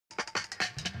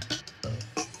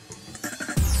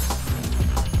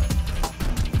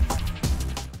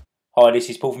Hi, this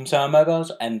is Paul from Sound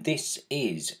Mobiles, and this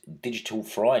is Digital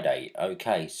Friday.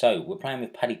 Okay, so we're playing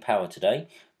with Paddy Power today.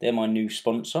 They're my new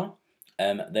sponsor.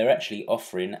 They're actually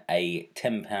offering a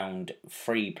 £10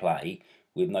 free play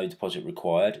with no deposit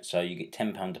required, so you get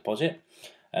 £10 deposit.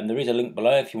 There is a link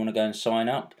below if you want to go and sign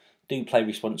up. Do play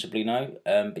responsibly, no.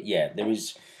 But yeah, there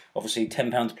is obviously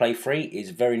 £10 to play free is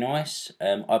very nice.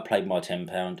 I played my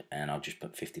 £10 and I'll just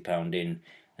put £50 in.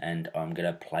 And I'm going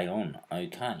to play on.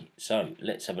 Okay, so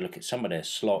let's have a look at some of their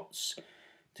slots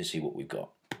to see what we've got.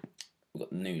 We've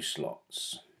got new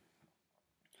slots.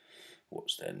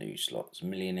 What's their new slots?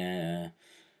 Millionaire,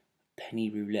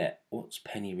 penny roulette. What's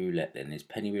penny roulette then? Is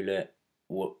penny roulette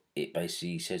what it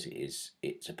basically says it is?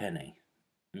 It's a penny.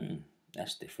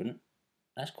 That's different.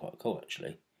 That's quite cool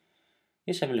actually.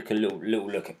 Let's have a little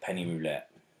look at penny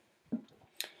roulette.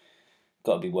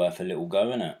 Got to be worth a little go,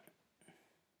 innit?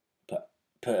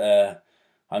 Put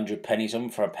 100 pennies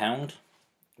on for £1.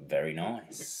 Very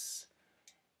nice.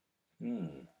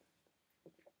 It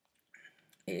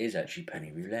is actually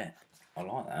penny roulette. I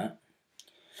like that.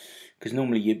 Because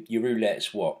normally your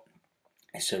roulette's what?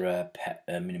 It's a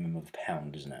minimum of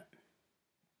 £1, isn't it?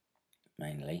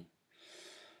 Mainly.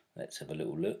 Let's have a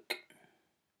little look.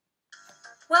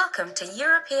 Welcome to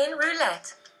European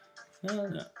Roulette. Oh,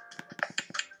 no.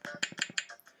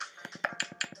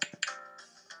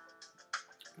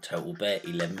 Total bet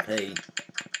 11p.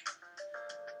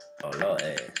 I like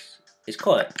this. It's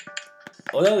quite,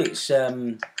 although it's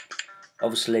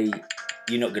obviously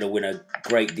you're not going to win a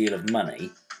great deal of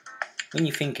money. When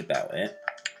you think about it,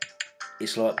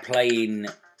 it's like playing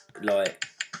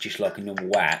just like a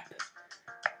normal app,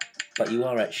 but you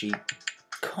are actually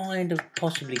kind of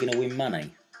possibly going to win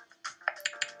money.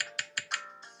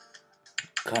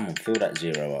 Come on, fill that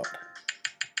zero up.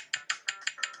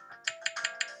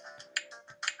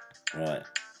 Right,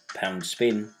 pound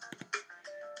spin.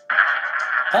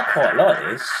 I quite like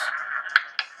this.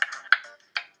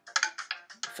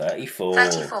 34.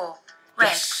 34. Red,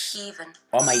 Yes. even.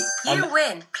 You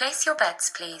win. Place your bets,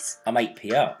 please. I'm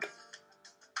 8p up.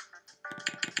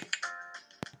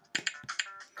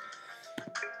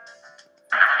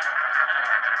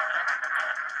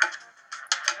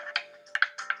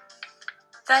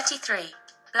 $33.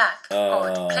 Black.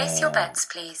 Odd. Place your bets,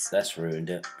 please. That's ruined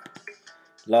it.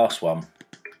 Last one.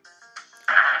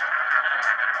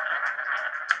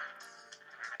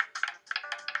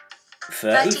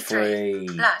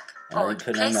 $33. Black. Odd.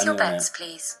 Place your bets,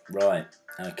 please. Right.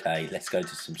 Okay. Let's go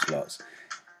to some slots.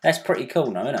 That's pretty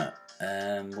cool, now, isn't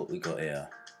it? What we got here?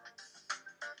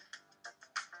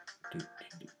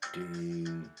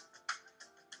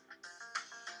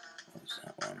 What's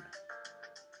that one?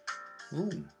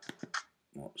 Ooh.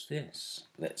 What's this?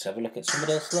 Let's have a look at some of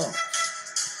their slots.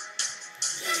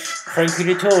 Frankie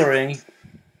Dettori.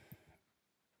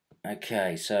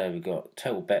 Okay, so we've got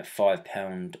total bet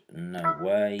 £5, no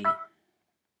way.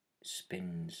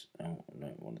 Spins. Oh, I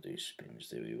don't want to do spins,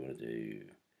 do we? Want to do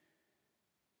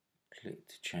click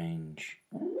to change.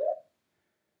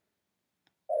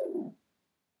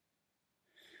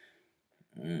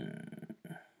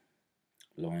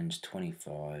 Lines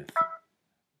 25.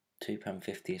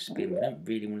 £2.50 a spin. We don't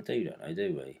really want to do that, though,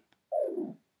 do we?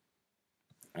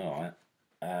 Alright.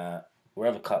 We'll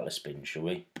have a couple of spins, shall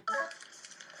we?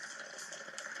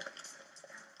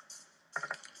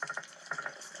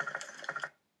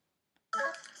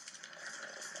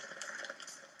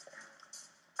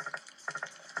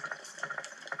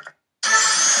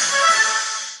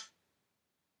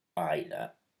 I hate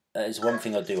that. That is one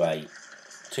thing I do hate.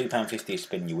 £2.50 a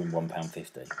spin, you win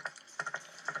 £1.50.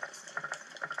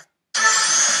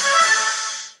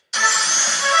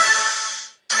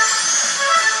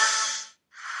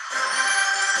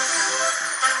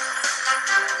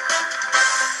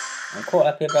 I'm quite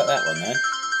happy about that one though.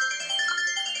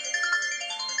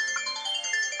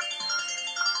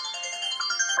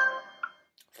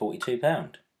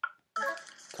 £42.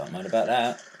 Can't moan about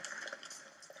that.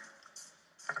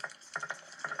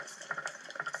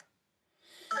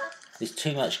 There's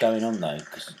too much going on though,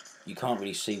 because you can't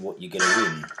really see what you're going to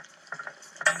win.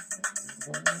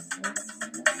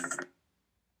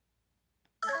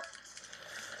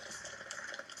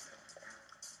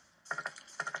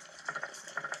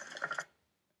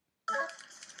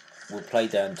 We'll play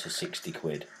down to 60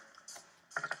 quid.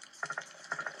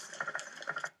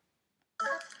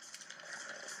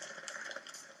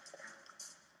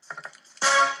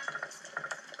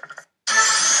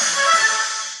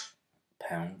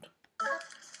 Pound.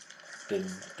 Dun,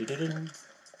 dun, dun, dun.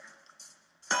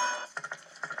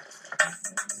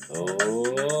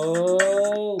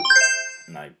 Oh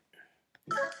no.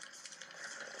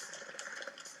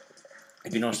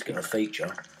 If you're nice to get a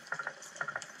feature,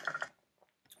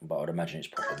 but I'd imagine it's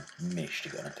probably mish to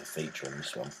get like a feature on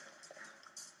this one.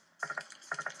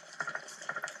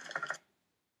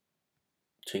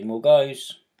 Two more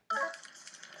goes.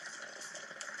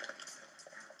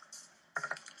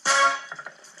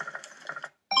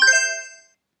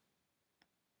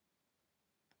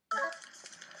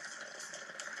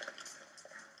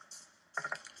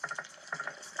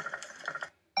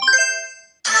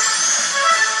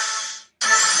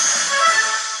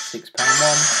 £6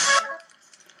 one.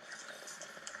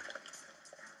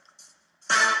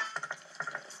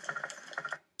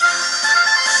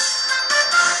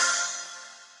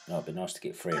 Oh, it'd be nice to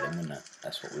get 3 of them, wouldn't it?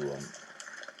 That's what we want.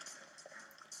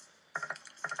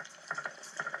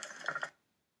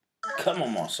 Come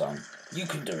on, my son. You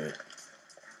can do it.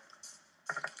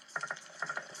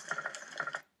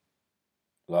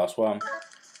 Last one.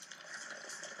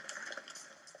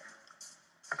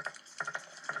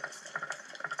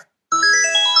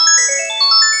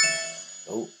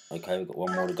 Oh, okay, we've got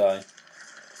one more to go.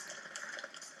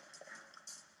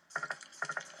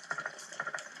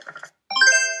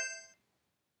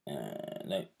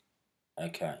 No.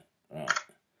 Okay, right.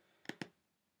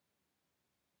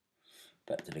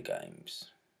 Back to the games.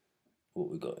 What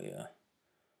we got here?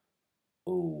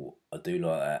 Oh, I do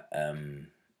like that.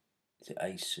 Is it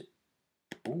Ace?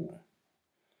 Oh,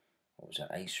 what was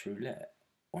that? Ace Roulette.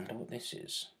 Wonder what this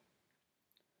is.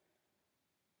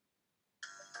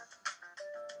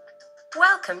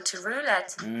 Welcome to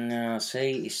roulette. No,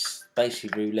 see, it's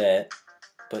basically roulette,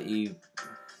 but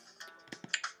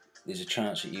there's a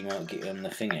chance that you might get on the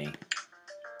thingy.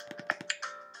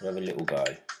 We'll have a little go.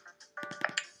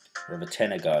 We'll have a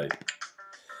tenner go.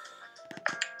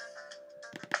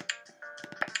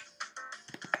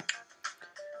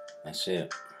 That's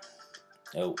it.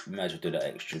 Oh, we may as well do that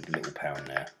extra little pound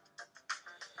there.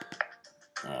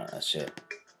 Alright, that's it.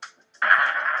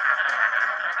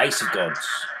 Ace of Gods.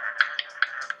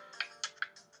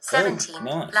 17. Oh,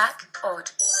 nice. Black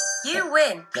odd. You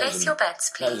win. Place your bets,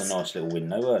 please. That was a nice little win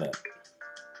though, wasn't it?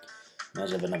 Might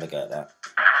as well have another go at that.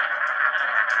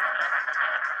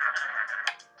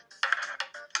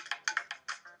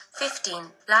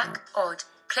 Black odd.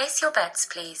 Place your bets,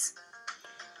 please.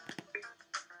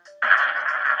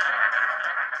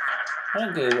 I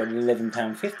don't get where the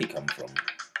 £11.50 come from.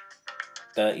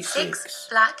 36. 6.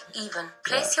 Black even.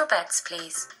 Place your bets,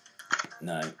 please.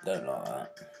 No, don't like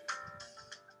that.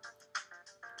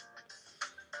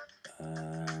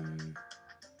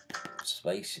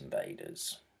 Space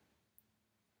Invaders.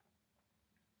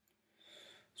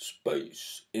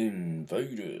 Space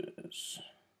Invaders.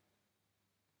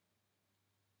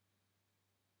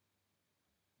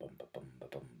 Bum, ba, bum, ba,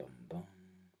 bum, bum, bum.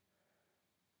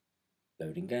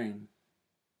 Loading game.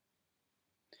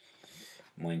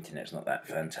 My internet's not that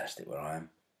fantastic where I am.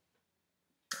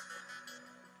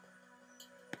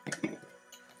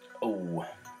 Oh,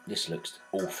 this looks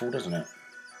awful, doesn't it?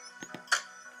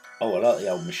 Oh, I like the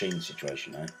old machine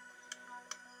situation though.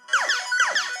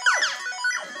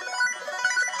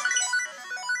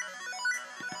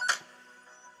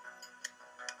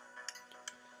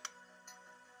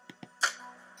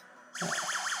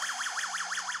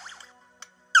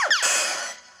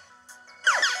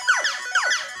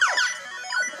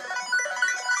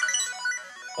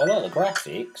 I like the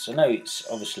graphics. I know it's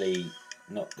obviously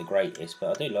not the greatest,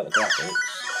 but I do like the graphics.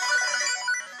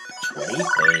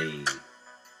 20p.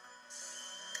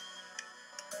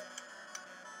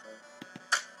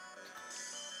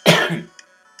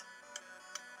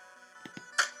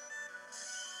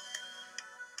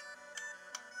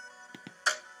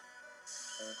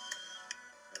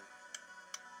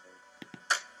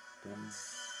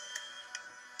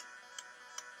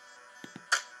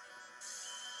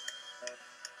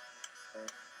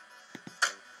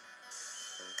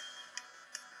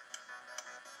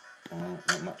 Well,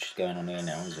 not much is going on here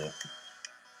now, is it?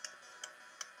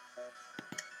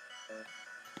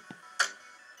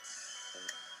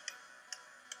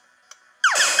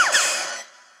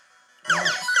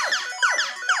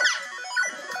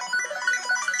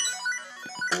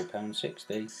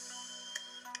 £4.60.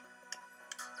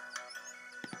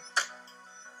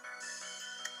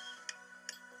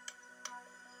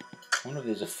 I wonder if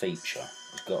there's a feature.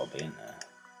 There's got to be, isn't there?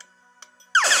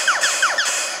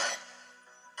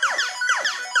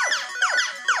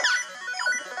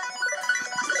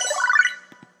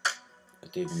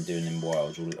 But they've been doing them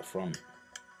wilds all at the front.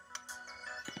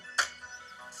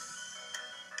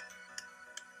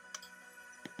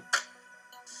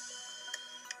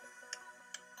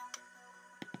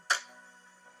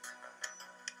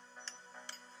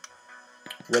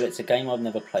 Well, it's a game I've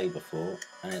never played before,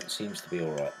 and it seems to be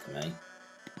alright to me.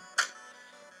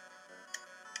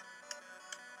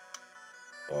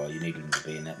 Oh, you need them to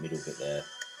be in that middle bit there,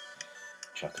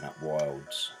 chucking up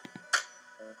wilds.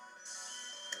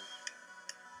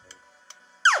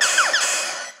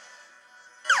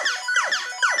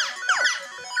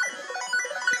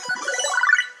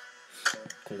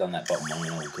 Could have done that bottom one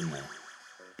and all, couldn't they?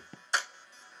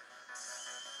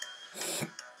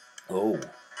 Oh.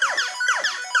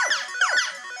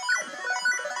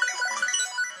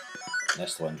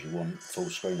 That's the ones you want, full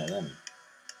screen of them.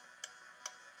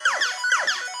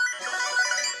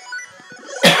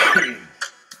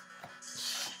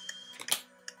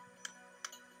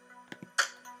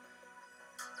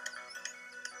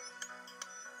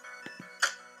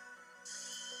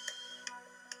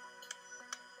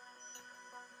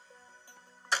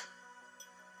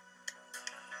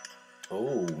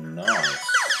 Oh, nice.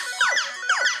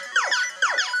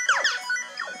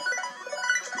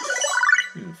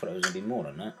 Thought it was going to be more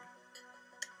than that.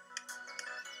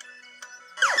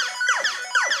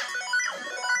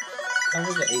 How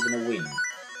was it even a win?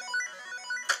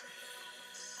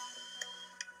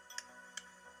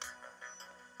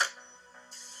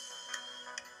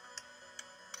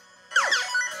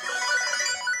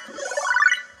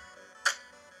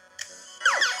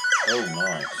 Oh,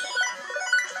 nice.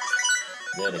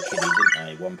 They're the kiddies,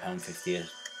 aren't they? £1.50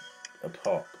 a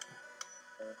pop.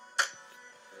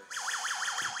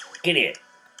 Get it!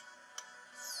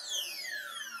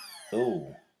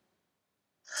 Oh.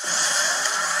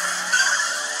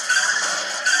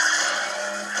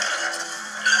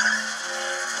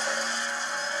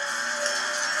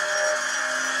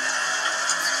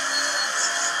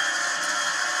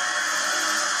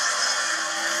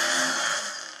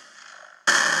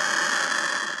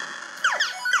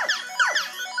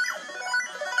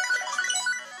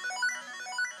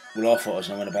 Well, I thought I was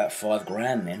going to win about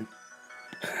 £5 then.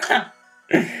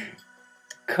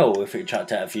 Cool if it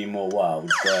chucked out a few more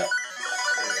wilds, but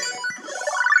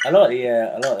I like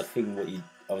the thing. What you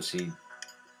obviously,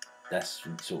 that's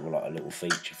sort of like a little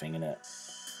feature thing, isn't it?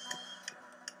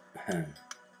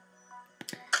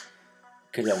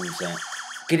 Get on with that.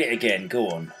 Get it again. Go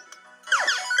on.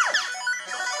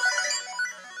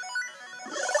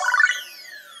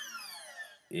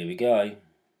 Here we go.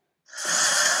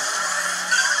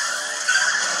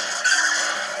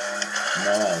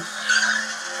 Nice.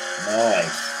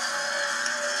 Nice.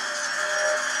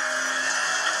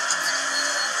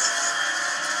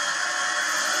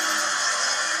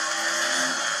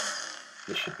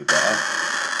 This should be better.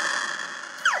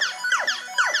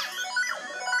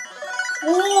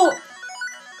 What?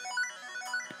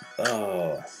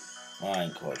 Oh, I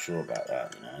ain't quite sure about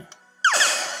that, you know.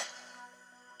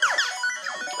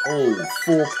 Oh,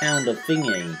 £4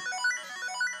 thingy.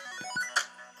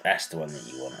 That's the one that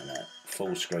you want, isn't it?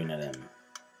 Full screen of them.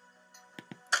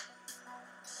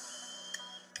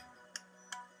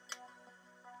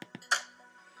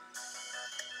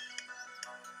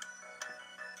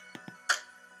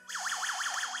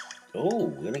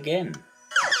 Oh, and again.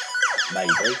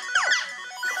 Maybe.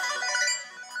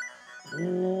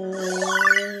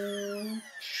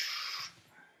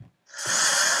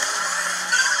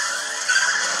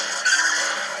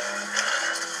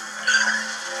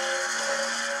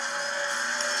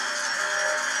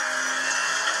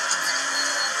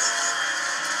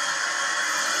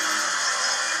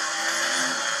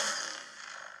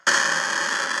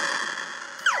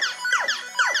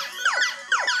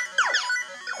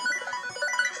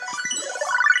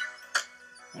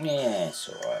 Yeah, it's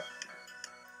alright.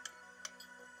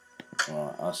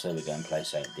 Alright, I'll say we're going to play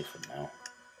something different now.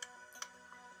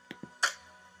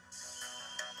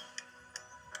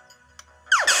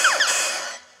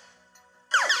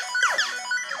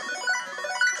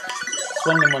 It's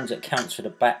one of the ones that counts for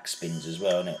the back spins as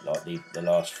well, isn't it? Like the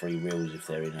last 3 reels if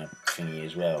they're in a thingy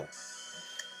as well.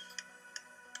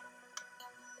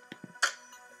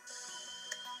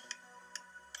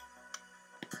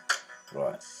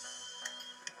 Right.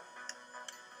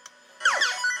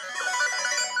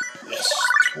 Yes,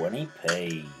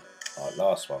 20p. Alright,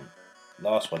 last one.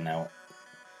 Last one now.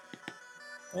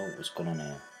 Oh, what's gone on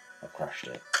here? I crashed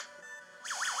it.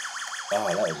 Oh,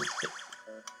 that was a bit...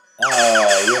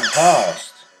 Oh, you went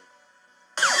past.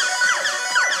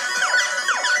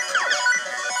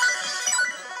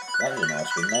 That was a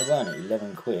nice win though, wasn't it?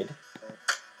 11 quid.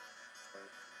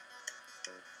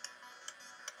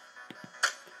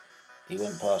 He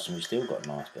went past and we still got a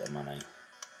nice bit of money.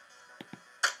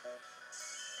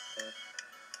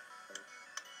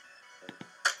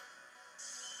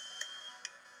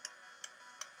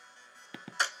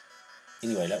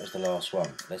 Anyway, that was the last one.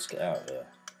 Let's get out of here.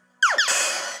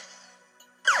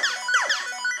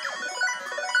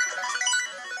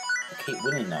 I keep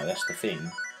winning though, that's the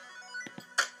thing.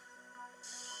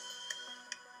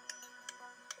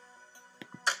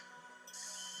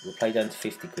 We'll play down to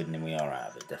 50 quid and then we are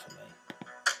out of it, definitely.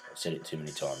 I've said it too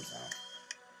many times now.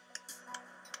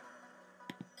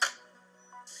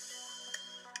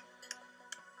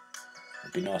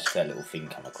 It'd be nice if that little thing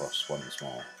come across once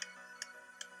more.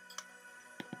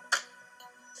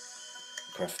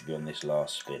 Preferably on this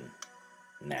last spin.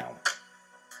 Now.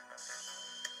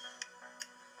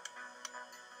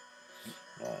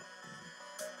 Right.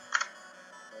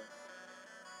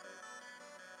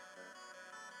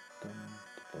 Dum,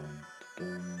 dum,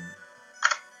 dum.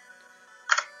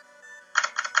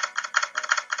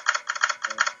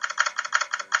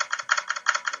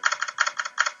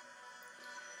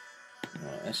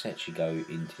 Right, let's actually go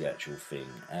into the actual thing.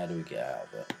 How do we get out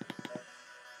of it?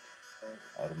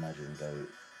 I'd imagine go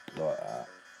like that.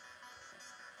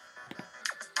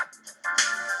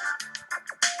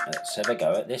 Let's have a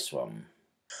go at this one.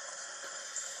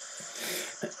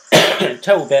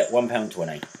 Total bet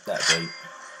 £1.20. That'd be.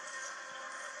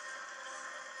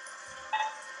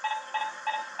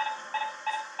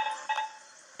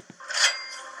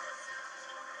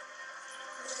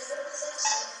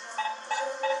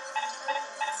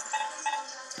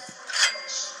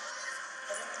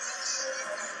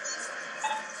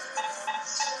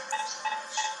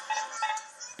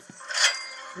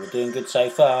 We're doing good so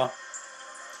far.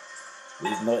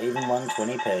 We've not even won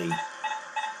 20p.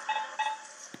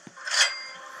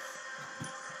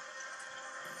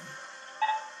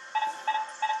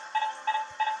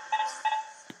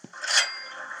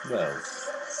 Well,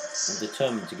 I'm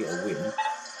determined to get a win.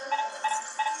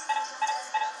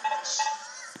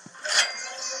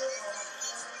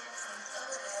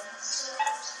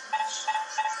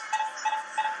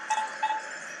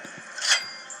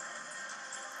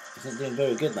 Isn't doing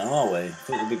very good now, are we? I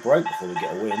thought we'd be broke before we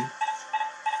get a win.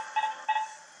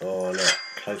 Oh look,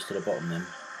 close to the bottom then.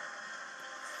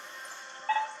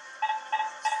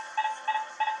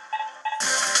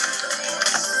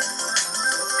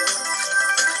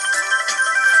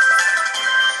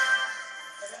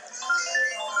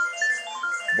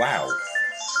 Wow.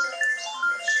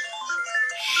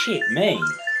 Shit me.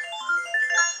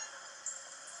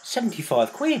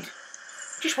 75 quid.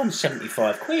 Just won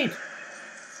 75 quid.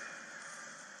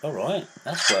 Alright,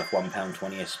 that's worth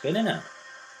 £1.20 a spin, isn't it?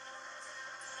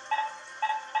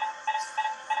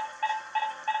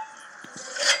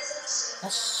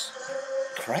 That's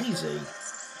crazy.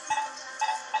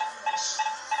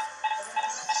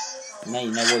 Now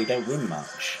you know why you don't win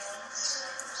much.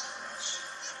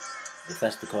 If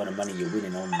that's the kind of money you're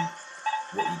winning on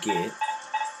what you get.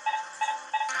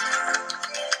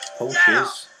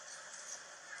 Porsches.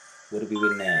 What do we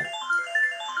win there?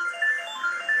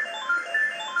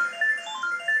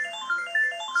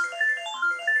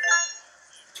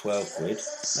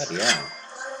 £12. Bloody hell.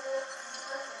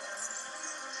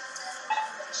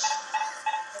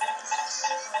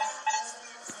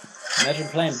 Imagine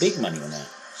playing big money on that.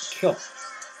 Sure.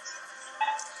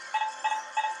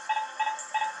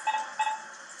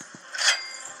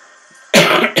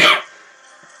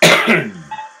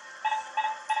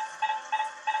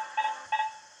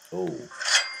 Oh.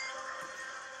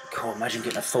 God, imagine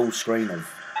getting a full screen of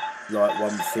like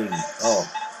one thing.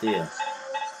 Oh dear.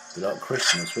 It'd be like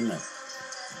Christmas, wouldn't it?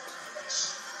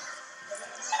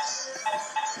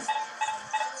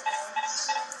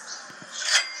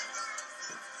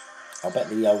 I bet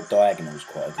the old diagonal's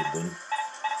quite a good win.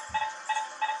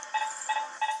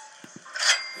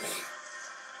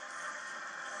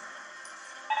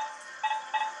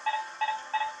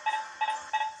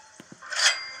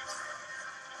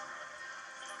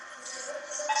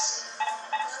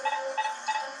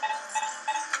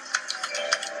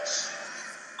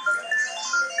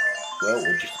 Well,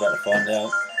 we're just about to find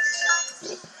out.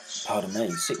 Pardon me,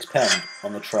 £6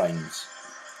 on the trains.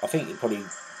 I think it probably.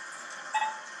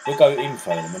 We'll go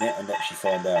info in a minute and actually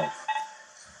find out.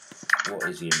 What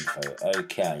is the info?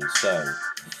 Okay, so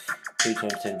 2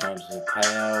 times 10 times the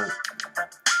payout.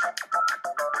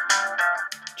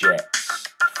 Jets,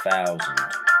 1,000.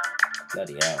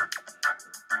 Bloody hell.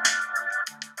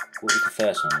 What was the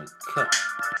first one?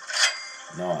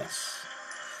 Nice.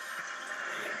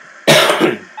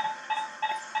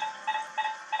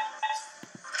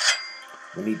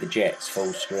 We need the Jets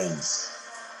full screen.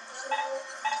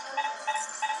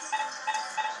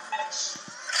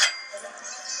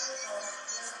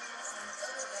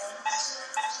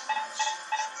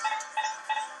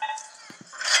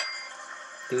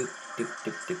 Doop, doop,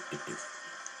 doop, doop, doop, doop.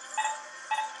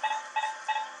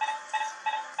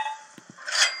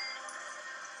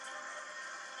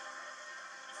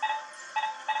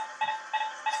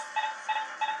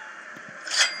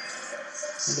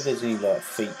 if there's any like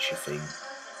feature thing.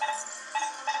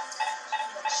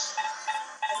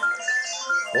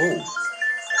 Oh.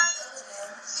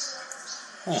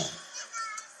 Huh.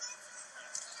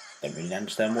 Don't really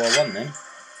understand why I won then.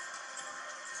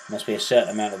 Must be a certain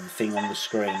amount of the thing on the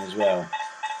screen as well.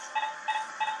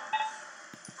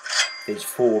 There's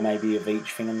 4 maybe of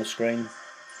each thing on the screen.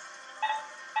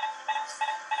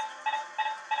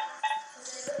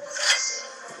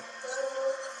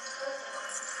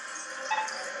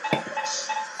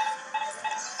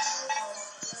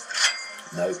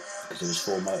 No, because there was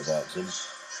 4 motorbikes in.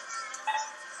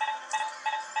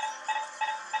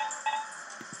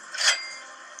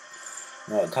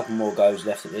 Right, a couple more goes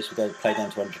left at this. We'll go play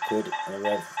down to 100 quid and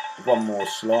we'll have 1 more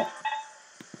slot.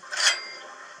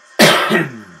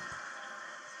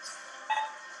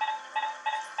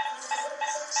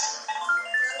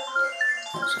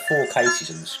 So 4 cases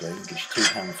on the screen gives you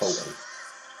 £2.40.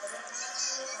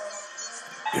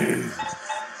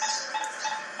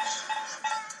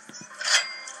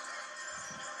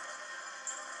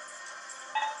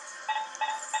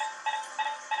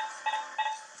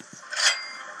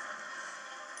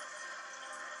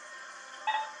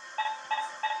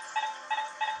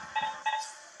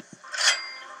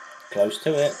 Close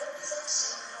to it.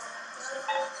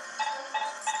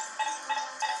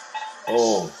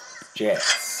 Oh,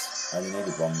 Jets. Only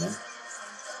needed 1 then.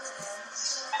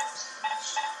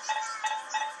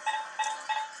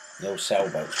 The old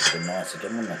sailboats would have been nice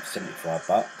again, wouldn't it?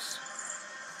 £75.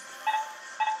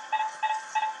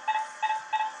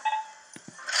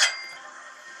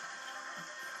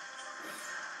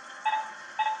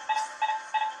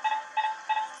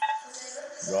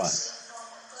 Right.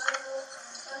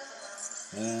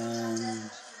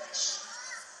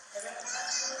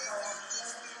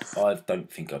 I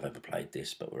don't think I've ever played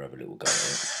this, but we'll have a little go at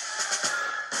it.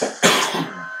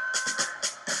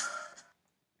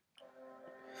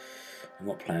 I'm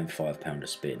not playing £5 a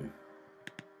spin.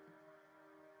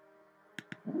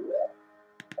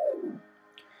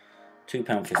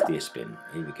 £2.50 a spin.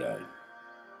 Here we go.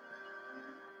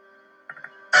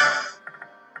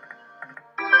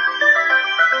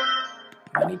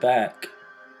 Money back.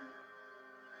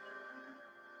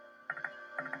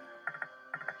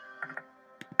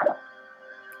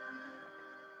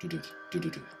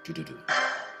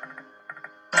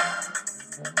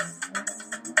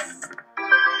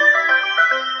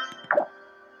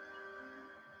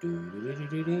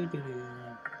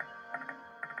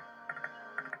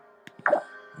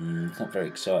 It's not very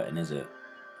exciting, is it?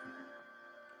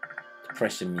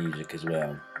 Depressing music as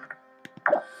well.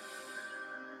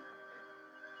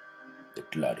 The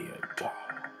Gladiator.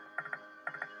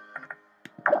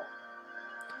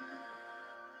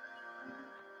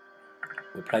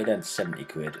 We'll play down to 70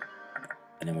 quid,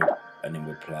 and then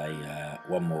we'll play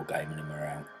 1 more game, and then we're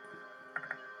out.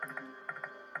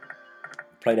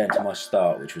 Play down to my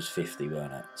start, which was 50,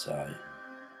 weren't it? So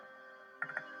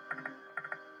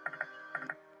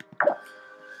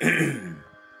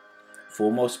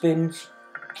 4 more spins.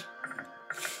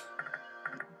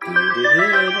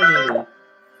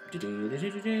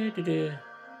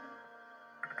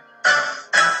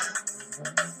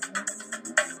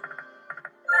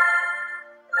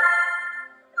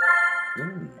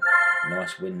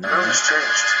 Nice win there. Room's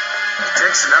changed. It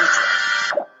takes an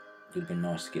emperor. Would have been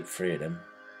nice to get 3 of them.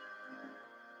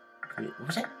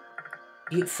 Was it?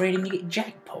 You get 3 of them, you get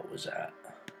jackpot, was that?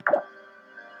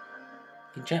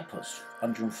 The jackpot's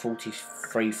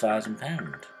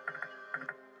 £143,000.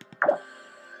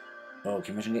 Oh, can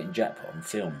you imagine getting jackpot on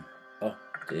film? Oh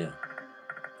dear.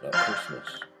 Like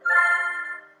Christmas.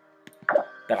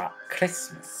 Like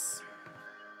Christmas.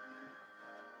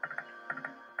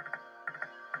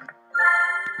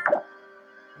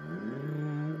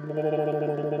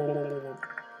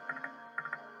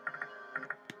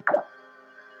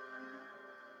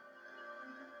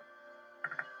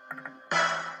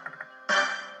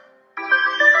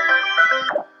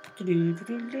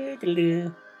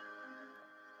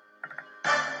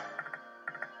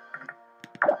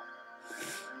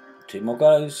 Two more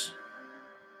goes.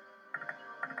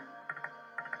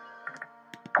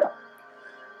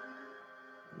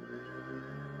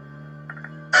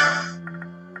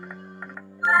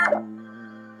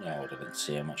 I didn't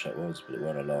see how much that was, but it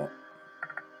wasn't a lot.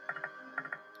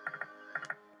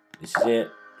 This is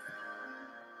it.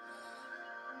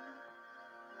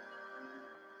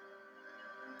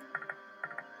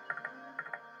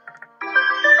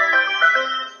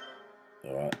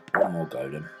 Alright, 1 more go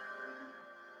then.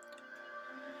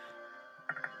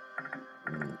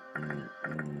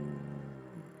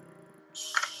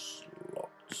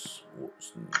 Slots.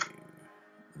 What's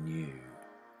new?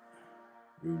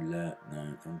 New.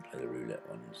 the roulette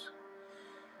ones.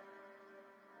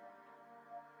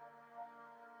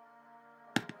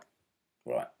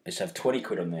 Right, let's have 20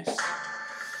 quid on this.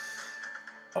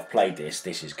 I've played this.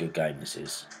 This is a good game, this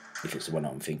is. If it's the one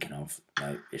I'm thinking of.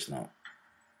 No, it's not.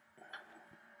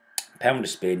 Pound a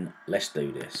spin. Let's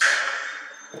do this.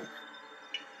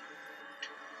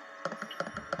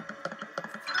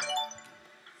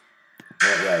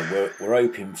 Right, yeah, we're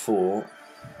hoping for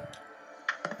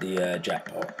the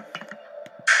jackpot.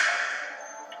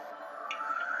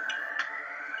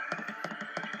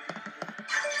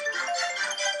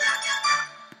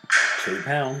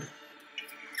 £2.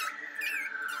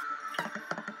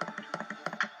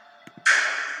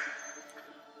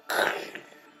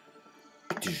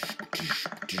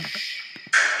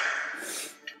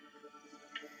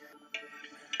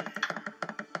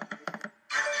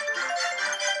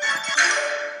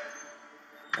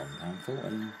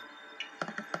 £1.40.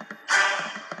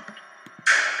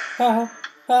 Ha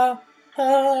ha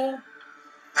ha.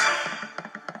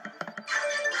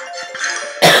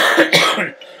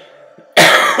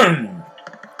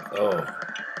 Oh.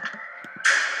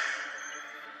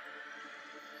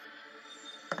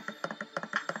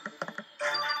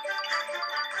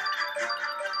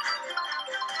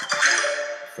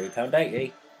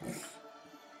 £3.80.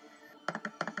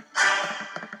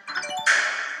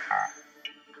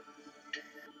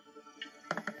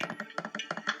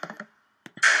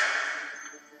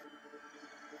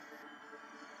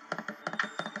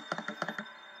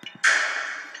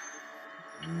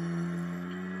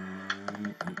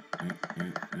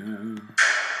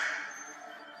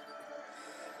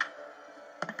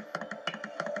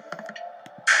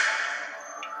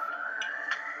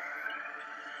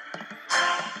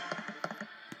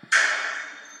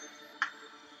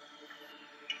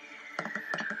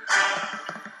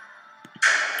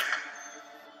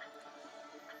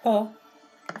 Ha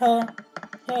ha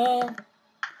ha.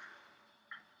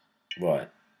 Right.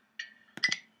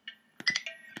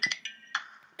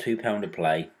 £2 a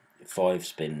play, 5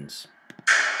 spins.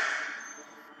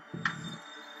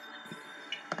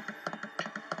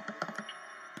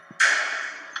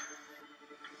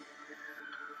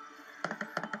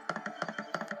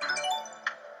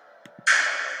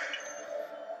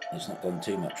 It's not done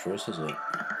too much for us, has it?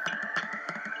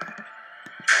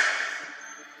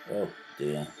 Oh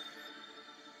dear.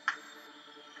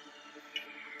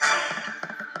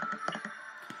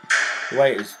 The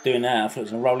way it's doing that, I thought it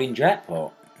was a rolling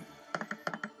jackpot.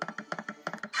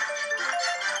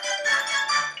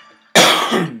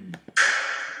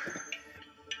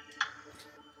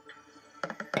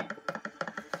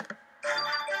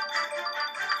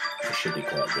 This should be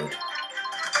quite good.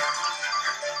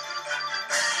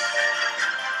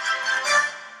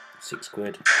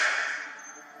 £6.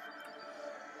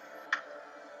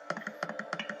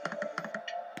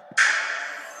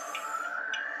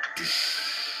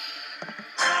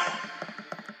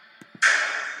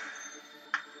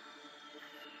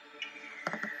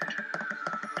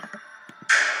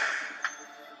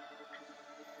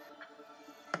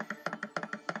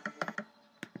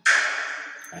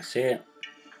 That's it.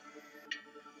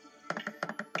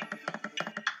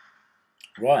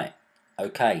 Right,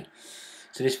 okay.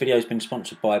 So this video has been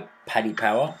sponsored by Paddy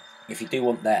Power. If you do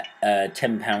want that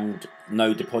 £10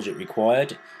 no deposit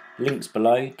required, links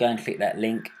below. Go and click that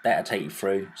link. That'll take you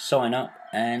through. Sign up,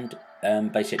 and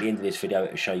basically at the end of this video,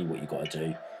 it'll show you what you've got to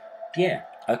do. Yeah,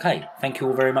 okay. Thank you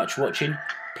all very much for watching.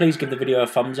 Please give the video a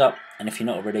thumbs up, and if you're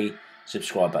not already,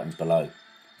 subscribe button's below.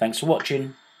 Thanks for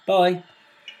watching. Bye.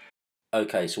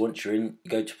 Okay, so once you're in,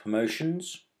 you go to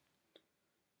promotions.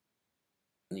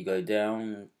 You go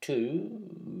down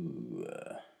to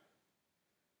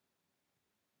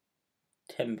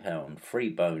 £10 free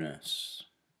bonus,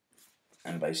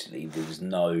 and basically there's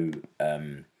no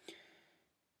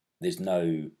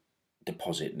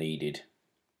deposit needed.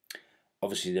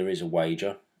 Obviously there is a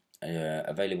wager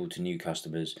available to new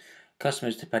customers.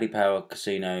 Customers to Paddy Power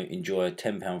Casino enjoy a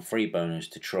 £10 free bonus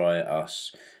to try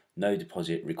us. No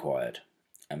deposit required.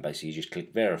 And basically you just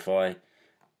click verify,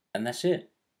 and that's it.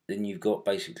 Then you've got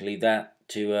basically that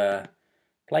to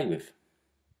play with.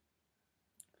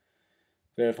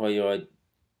 Verify your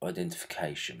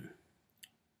identification.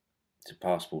 It's a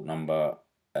passport number,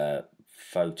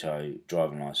 photo,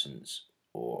 driving license,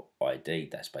 or ID.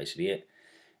 That's basically it.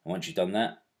 And once you've done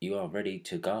that, you are ready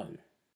to go.